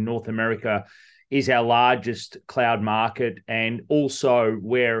and North America is our largest cloud market, and also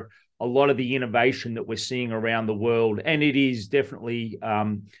where a lot of the innovation that we're seeing around the world. And it is definitely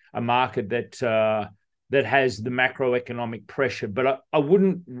a market that has the macroeconomic pressure, but I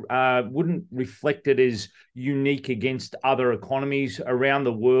wouldn't reflect it as unique against other economies around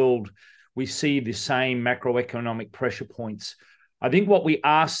the world. We see the same macroeconomic pressure points. I think what we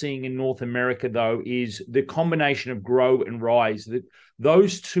are seeing in North America, though, is the combination of grow and rise. That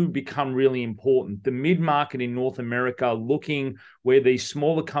those two become really important. The mid-market in North America looking where these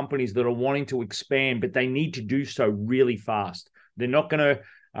smaller companies that are wanting to expand, but they need to do so really fast. They're not going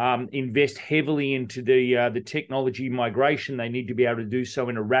to invest heavily into the technology migration. They need to be able to do so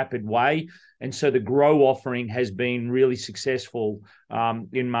in a rapid way. And so the grow offering has been really successful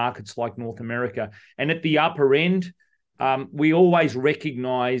in markets like North America. And at the upper end, we always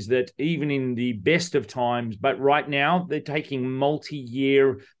recognize that even in the best of times, but right now they're taking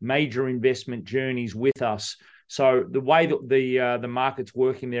multi-year major investment journeys with us. So the way that the market's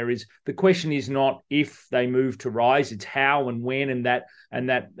working there is, the question is not if they move to RISE, it's how and when, and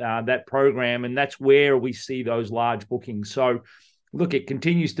that program, and that's where we see those large bookings. So look, it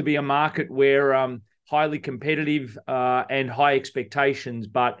continues to be a market where highly competitive and high expectations,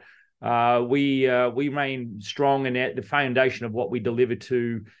 but we remain strong, and the foundation of what we deliver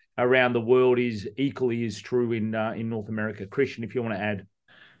to around the world is equally as true in North America. Christian, if you want to add.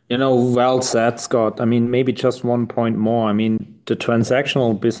 Well said, Scott. I mean, maybe just one point more. I mean, the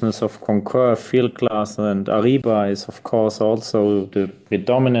transactional business of Concur, Fieldglass, and Ariba is, of course, also the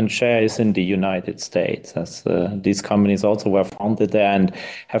predominant share is in the United States, as these companies also were founded there and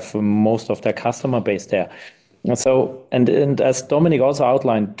have most of their customer base there. So, and as Dominik also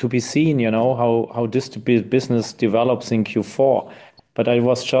outlined, to be seen, how this business develops in Q4. But I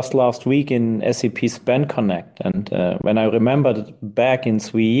was just last week in SAP Spend Connect, and when I remembered back in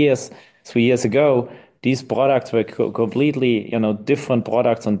 3 years ago, these products were completely, different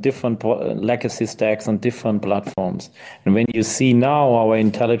products on different legacy stacks on different platforms. And when you see now our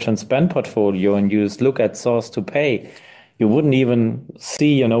intelligent spend portfolio and you look at source to pay, you wouldn't even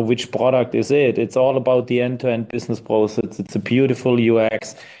see, which product is it. It's all about the end-to-end business process. It's a beautiful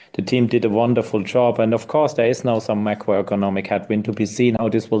UX. The team did a wonderful job. And of course, there is now some macroeconomic headwind to be seen how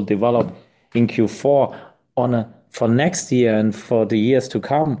this will develop in Q4 for next year and for the years to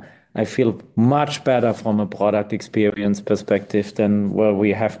come. I feel much better from a product experience perspective than where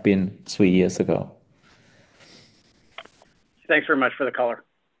we have been 3 years ago. Thanks very much for the color.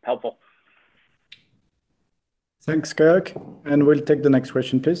 Helpful. Thanks, Kirk. And we'll take the next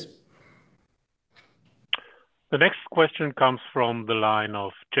question, please. The next question comes from the line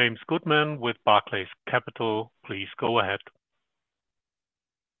of James Goodman with Barclays Capital. Please go ahead.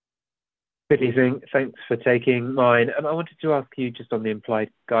 Good evening. Thanks for taking mine. I wanted to ask you just on the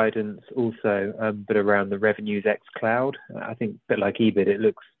implied guidance also, but around the revenues ex cloud. I think a bit like EBIT, it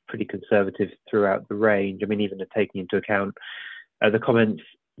looks pretty conservative throughout the range. I mean, even taking into account the comments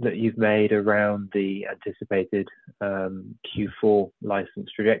that you've made around the anticipated Q4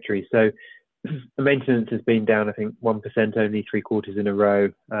 license trajectory. So the maintenance has been down, I think, 1% only 3 quarters in a row.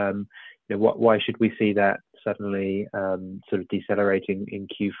 Why should we see that suddenly sort of decelerating in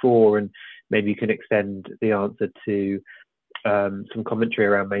Q4? And maybe you can extend the answer to some commentary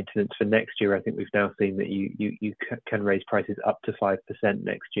around maintenance for next year. I think we've now seen that you can raise prices up to 5%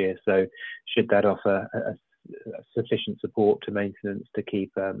 next year. So should that offer a sufficient support to maintenance to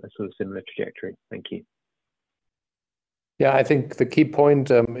keep a sort of similar trajectory? Thank you. Yeah, I think the key point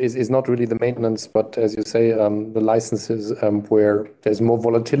is not really the maintenance, but as you say, the licenses where there's more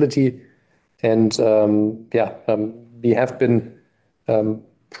volatility. And we have been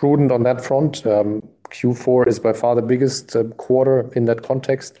prudent on that front. Q4 is by far the biggest quarter in that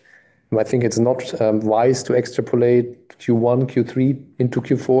context. And I think it's not wise to extrapolate Q1, Q3 into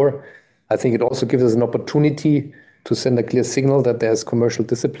Q4. I think it also gives us an opportunity to send a clear signal that there's commercial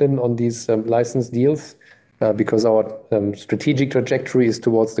discipline on these license deals. Because our strategic trajectory is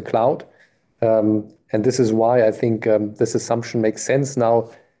towards the cloud. And this is why I think this assumption makes sense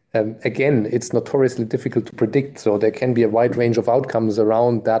now. Again, it's notoriously difficult to predict, so there can be a wide range of outcomes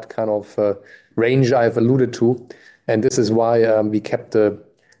around that kind of range I've alluded to. And this is why we kept the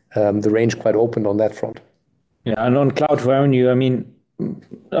range quite open on that front. Yeah, and on cloud revenue, I mean,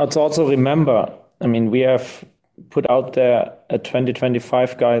 let's also remember, I mean, we have put out there a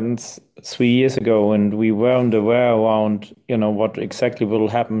 2025 guidance 3 years ago, and we weren't aware around, what exactly will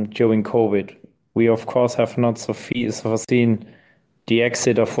happen during COVID. We, of course, have not foreseen the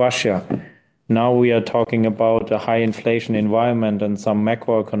exit of Russia. Now we are talking about a high inflation environment and some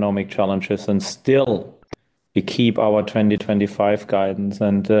macroeconomic challenges, and still we keep our 2025 guidance.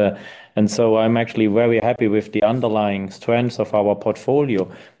 And so I'm actually very happy with the underlying strengths of our portfolio.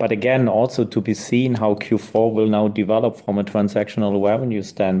 But again, also to be seen how Q4 will now develop from a transactional revenue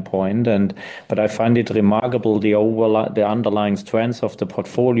standpoint. But I find it remarkable the underlying strengths of the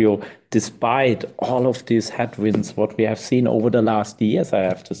portfolio, despite all of these headwinds, what we have seen over the last years, I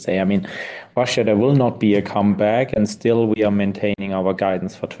have to say. I mean, Russia, there will not be a comeback, and still we are maintaining our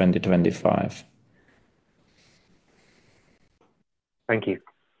guidance for 2025. Thank you.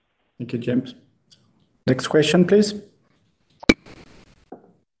 Thank you, James. Next question, please.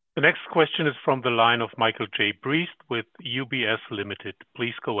 The next question is from the line of Michael J. Briest with UBS Limited.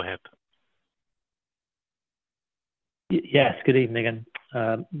 Please go ahead. Yes, good evening,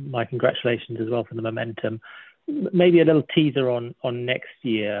 and my congratulations as well for the momentum. Maybe a little teaser on next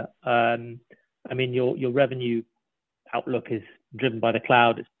year. I mean, your revenue outlook is driven by the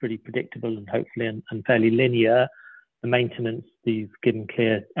cloud. It's pretty predictable and hopefully and fairly linear. The maintenance, you've given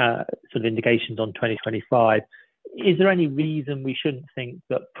clear sort of indications on 2025. Is there any reason we shouldn't think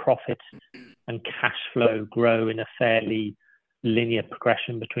that profit and cash flow grow in a fairly linear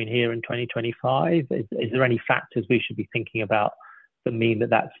progression between here and 2025? Is there any factors we should be thinking about that mean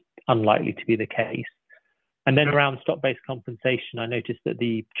that that's unlikely to be the case? And then around stock-based compensation, I noticed that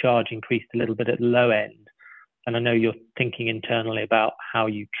the charge increased a little bit at the low end. And I know you're thinking internally about how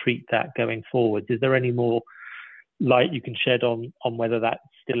you treat that going forward. Is there any more light you can shed on whether that's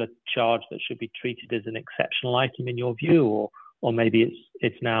still a charge that should be treated as an exceptional item in your view, or maybe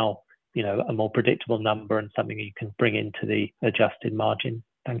it's now a more predictable number and something you can bring into the adjusted margin?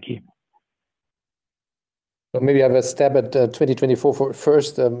 Thank you. So maybe I have a stab at 2024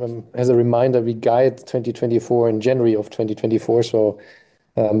 first. As a reminder, we guide 2024 in January of 2024. So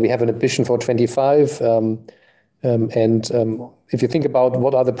we have an ambition for 25. If you think about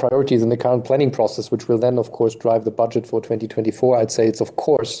what are the priorities in the current planning process, which will then, of course, drive the budget for 2024, I'd say it's, of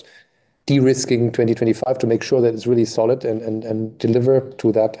course, de-risking 2025 to make sure that it's really solid and deliver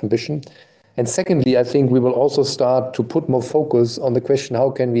to that ambition. And secondly, I think we will also start to put more focus on the question,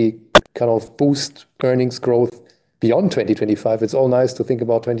 how can we kind of boost earnings growth beyond 2025? It's all nice to think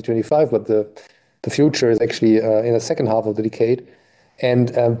about 2025, but the future is actually in the second half of the decade.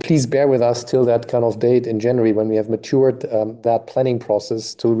 And please bear with us till that kind of date in January when we have matured that planning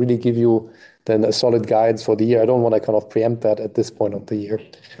process to really give you then a solid guidance for the year. I don't want to kind of preempt that at this point of the year.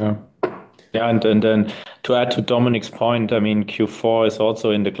 Yeah, and then to add to Dominic's point, I mean, Q4 is also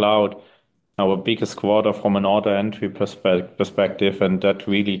in the cloud, our biggest quarter from an order entry perspective, and that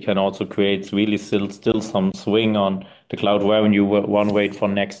really can also create really still some swing on the cloud revenue one rate for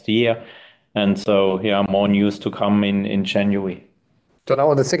next year. And so, yeah, more news to come in January. So now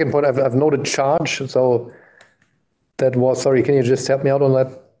on the second point, I've noted charge. So that was, sorry, can you just help me out on that?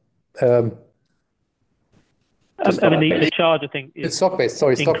 I mean, the charge, I think, it's stock-based.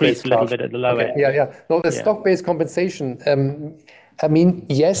 Sorry, stock-based increased a little bit at the low end. Yeah. No, the stock-based compensation. I mean,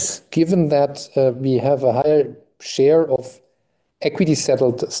 yes, given that we have a higher share of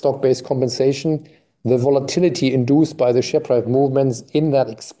equity-settled stock-based compensation, the volatility induced by the share price movements in that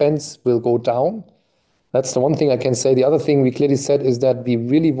expense will go down. That's the one thing I can say. The other thing we clearly said is that we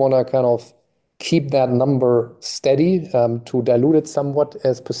really want to kind of keep that number steady to dilute it somewhat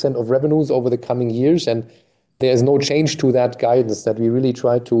as % of revenues over the coming years. And there is no change to that guidance, that we really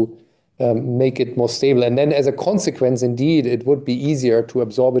try to make it more stable. And then as a consequence, indeed, it would be easier to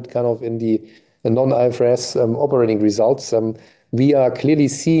absorb it kind of in the non-IFRS operating results. We are clearly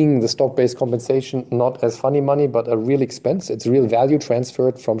seeing the stock-based compensation not as funny money, but a real expense. It's real value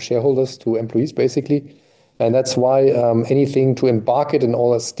transferred from shareholders to employees, basically. And that's why anything to embark it in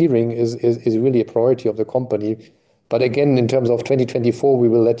all our steering is really a priority of the company. But again, in terms of 2024, we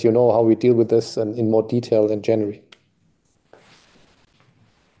will let you know how we deal with this in more detail in January.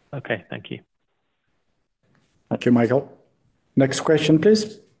 Okay, thank you. Thank you, Michael. Next question,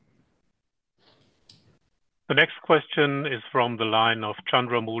 please. The next question is from the line of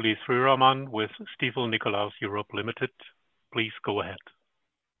Chandramouli Sriraman with Stifel Nicolaus Europe Limited. Please go ahead.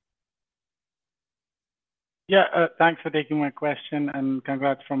 Yeah, thanks for taking my question, and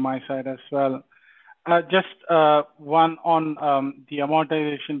congrats from my side as well. Just one on the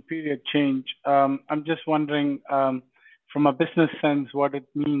amortization period change. I'm just wondering, from a business sense, what it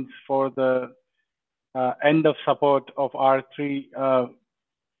means for the end of support of R3,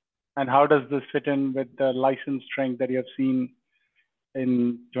 and how does this fit in with the license strength that you have seen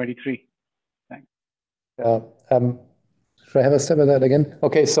in 23? Thanks. Should I have a step at that again?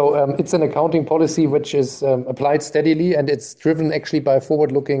 Okay, so it's an accounting policy which is applied steadily, and it's driven actually by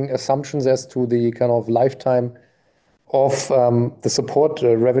forward-looking assumptions as to the kind of lifetime of the support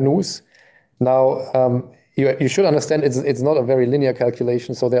revenues. Now, you should understand it's not a very linear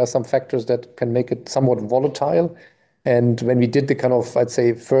calculation, so there are some factors that can make it somewhat volatile. And when we did the kind of, I'd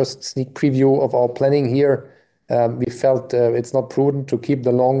say, first sneak preview of our planning here, we felt it's not prudent to keep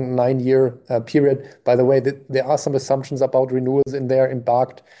the long 9-year period. By the way, there are some assumptions about renewals in there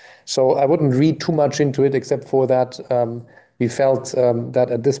embarked. So I wouldn't read too much into it, except for that we felt that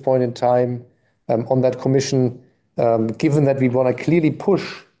at this point in time on that commission, given that we want to clearly push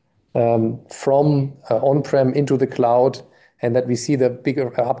from on-prem into the cloud, and that we see the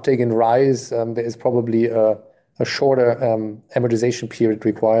bigger uptake in RISE, there is probably a shorter amortization period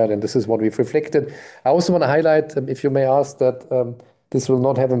required, and this is what we've reflected. I also want to highlight, if you may ask, that this will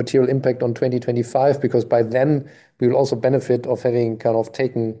not have a material impact on 2025, because by then we will also benefit of having kind of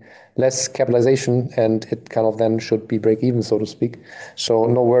taken less capitalization, and it kind of then should be break even, so to speak. So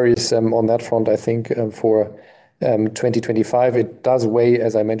no worries on that front, I think, for 2025. It does weigh,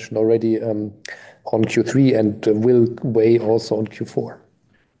 as I mentioned already, on Q3, and will weigh also on Q4.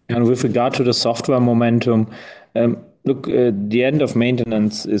 And with regard to the software momentum, look, the end of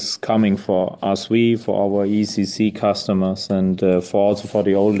maintenance is coming for us, for our ECC customers, and also for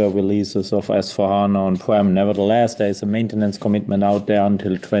the older releases of S4HANA on-prem. Nevertheless, there is a maintenance commitment out there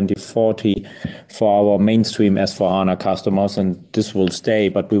until 2040 for our mainstream S4HANA customers, and this will stay,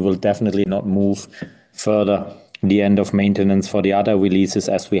 but we will definitely not move further the end of maintenance for the other releases,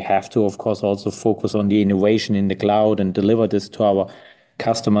 as we have to, of course, also focus on the innovation in the cloud and deliver this to our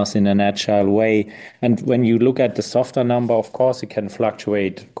customers in an agile way. And when you look at the software number, of course, it can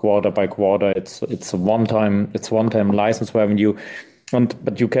fluctuate quarter by quarter. It's a one-time license revenue,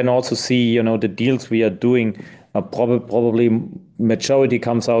 but you can also see, the deals we are doing are probably majority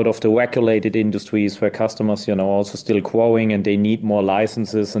comes out of the regulated industries where customers, also still growing, and they need more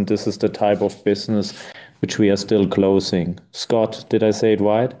licenses, and this is the type of business which we are still closing. Scott, did I say it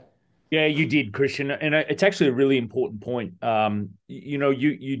right? Yeah, you did, Christian. And it's actually a really important point.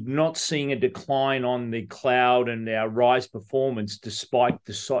 You're not seeing a decline on the cloud and our RISE performance despite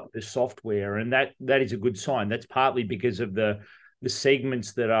the software. And that is a good sign. That's partly because of the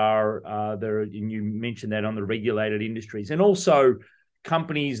segments that are there, and you mentioned that on the regulated industries, and also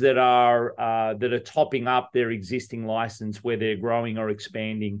companies that are topping up their existing license where they're growing or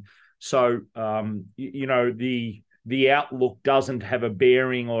expanding. So, the outlook doesn't have a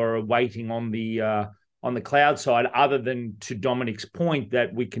bearing or a weighting on the cloud side, other than, to Dominic's point,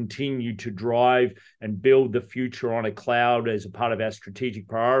 that we continue to drive and build the future on a cloud as a part of our strategic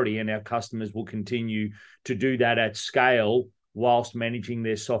priority, and our customers will continue to do that at scale whilst managing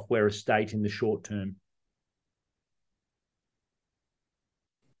their software estate in the short term.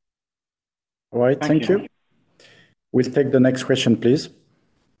 All right, thank you. We'll take the next question, please.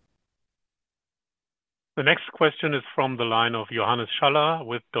 The next question is from the line of Johannes Schaller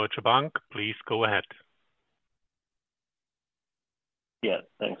with Deutsche Bank. Please go ahead. Yeah,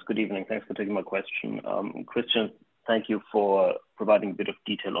 thanks. Good evening. Thanks for taking my question. Christian, thank you for providing a bit of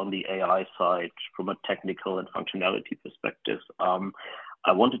detail on the AI side from a technical and functionality perspective.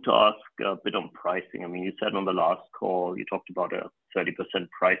 I wanted to ask a bit on pricing. I mean, you said on the last call, you talked about a 30%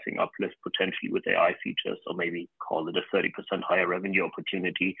 pricing uplift potentially with AI features, or maybe call it a 30% higher revenue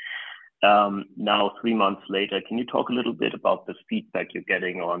opportunity. Now, 3 months later, can you talk a little bit about the feedback you're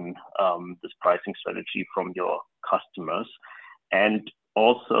getting on this pricing strategy from your customers? And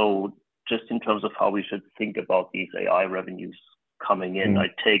also, just in terms of how we should think about these AI revenues coming in, I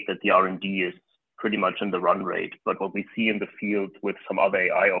take that the R&D is pretty much in the run rate, but what we see in the field with some other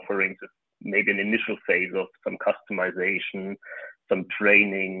AI offerings is maybe an initial phase of some customization, some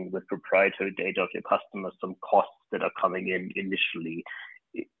training with proprietary data of your customers, some costs that are coming in initially.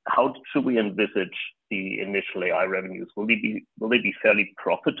 How should we envisage the initial AI revenues? Will they be fairly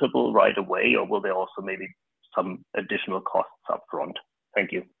profitable right away, or will there also maybe some additional costs up front?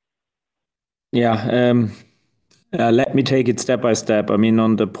 Thank you. Yeah, let me take it step by step. I mean,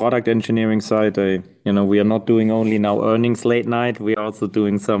 on the product engineering side, we are not doing only now earnings late night. We are also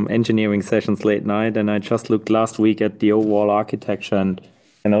doing some engineering sessions late night. And I just looked last week at the overall architecture and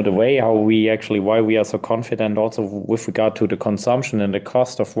the way why we are so confident also with regard to the consumption and the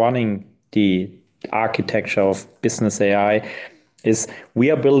cost of running the architecture of business AI is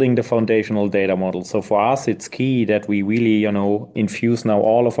we are building the foundational data model. So for us, it's key that we really, infuse now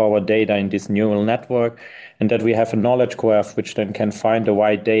all of our data in this neural network and that we have a knowledge graph which then can find the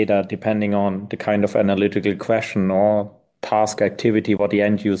right data depending on the kind of analytical question or task activity what the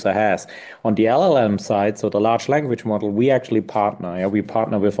end user has. On the LLM side, so the large language model, we actually partner. Yeah? We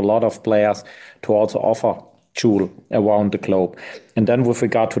partner with a lot of players to also offer Joule around the globe. And then with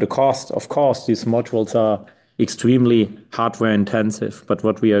regard to the cost, of course, these modules are extremely hardware intensive. But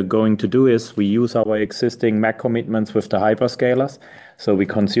what we are going to do is we use our existing Mac commitments with the hyperscalers. So we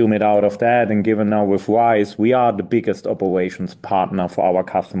consume it out of that. And given now with RISE, we are the biggest operations partner for our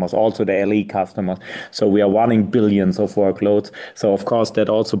customers, also the LE customers. So we are running billions of workloads. So of course, that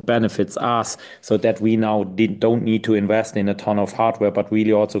also benefits us so that we now don't need to invest in a ton of hardware, but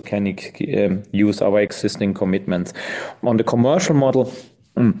really also can use our existing commitments. On the commercial model,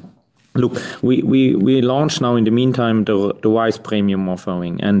 look, we launched now in the meantime the RISE premium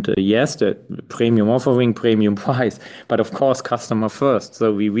offering. And yes, the premium offering, premium price, but of course, customer first.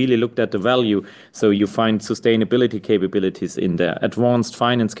 So we really looked at the value. So you find sustainability capabilities in there, advanced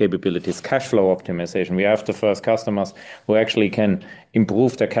finance capabilities, cash flow optimization. We have the first customers who actually can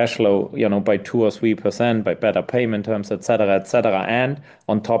improve their cash flow, by 2 or 3% by better payment terms, et cetera, et cetera. And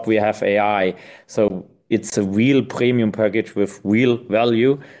on top, we have AI. So it's a real premium package with real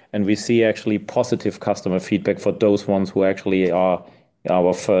value. And we see actually positive customer feedback for those ones who actually are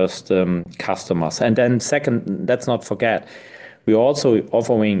our first customers. And then second, let's not forget, we're also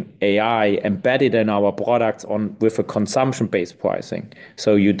offering AI embedded in our products with a consumption-based pricing.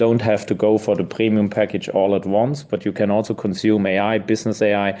 So you don't have to go for the premium package all at once, but you can also consume AI, business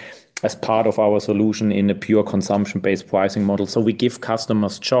AI, as part of our solution in a pure consumption-based pricing model. So we give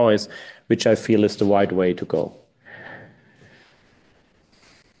customers choice, which I feel is the right way to go.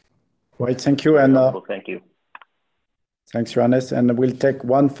 Right, thank you. And thank you. Thanks, Johannes. And we'll take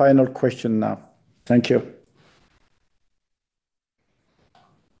one final question now. Thank you.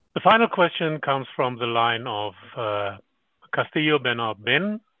 The final question comes from the line of Castillo Ben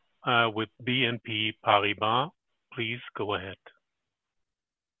with BNP Paribas. Please go ahead.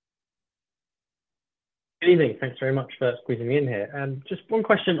 Good evening. Thanks very much for squeezing me in here. Just one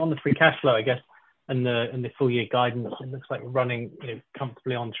question on the free cash flow, I guess, and the full year guidance. It looks like we're running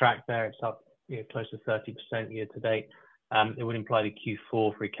comfortably on track there. It's up close to 30% year to date. It would imply the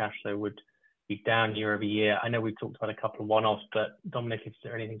Q4 free cash flow would be down year over year. I know we've talked about a couple of one-offs, but Dominik, is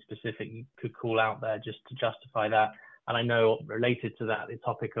there anything specific you could call out there just to justify that? And I know related to that, the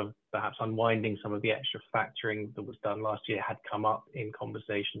topic of perhaps unwinding some of the extra factoring that was done last year had come up in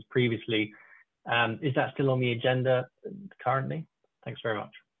conversations previously. Is that still on the agenda currently? Thanks very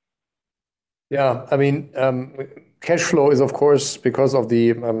much. Yeah, I mean, cash flow is, of course, because of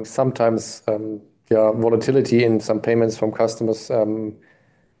the sometimes volatility in some payments from customers, a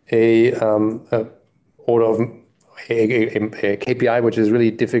KPI which is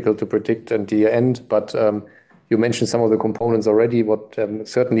really difficult to predict at the end. But you mentioned some of the components already. What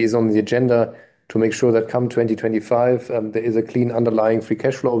certainly is on the agenda to make sure that come 2025, there is a clean underlying free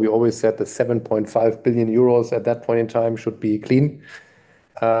cash flow. We always said the 7.5 billion euros at that point in time should be clean.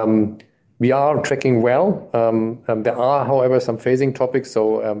 We are tracking well. There are, however, some phasing topics.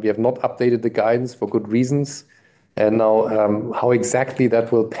 So we have not updated the guidance for good reasons. And now how exactly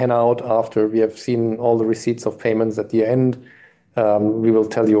that will pan out after we have seen all the receipts of payments at the end, we will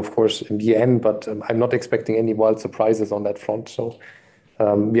tell you, of course, in the end. But I'm not expecting any wild surprises on that front. So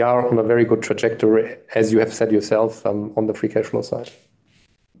we are on a very good trajectory, as you have said yourself, on the free cash flow side.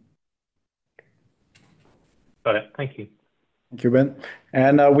 Got it. Thank you. Thank you, Ben.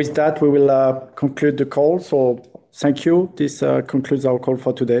 And with that, we will conclude the call. So Thank you. This concludes our call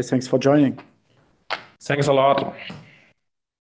for today. Thanks for joining. Thanks a lot.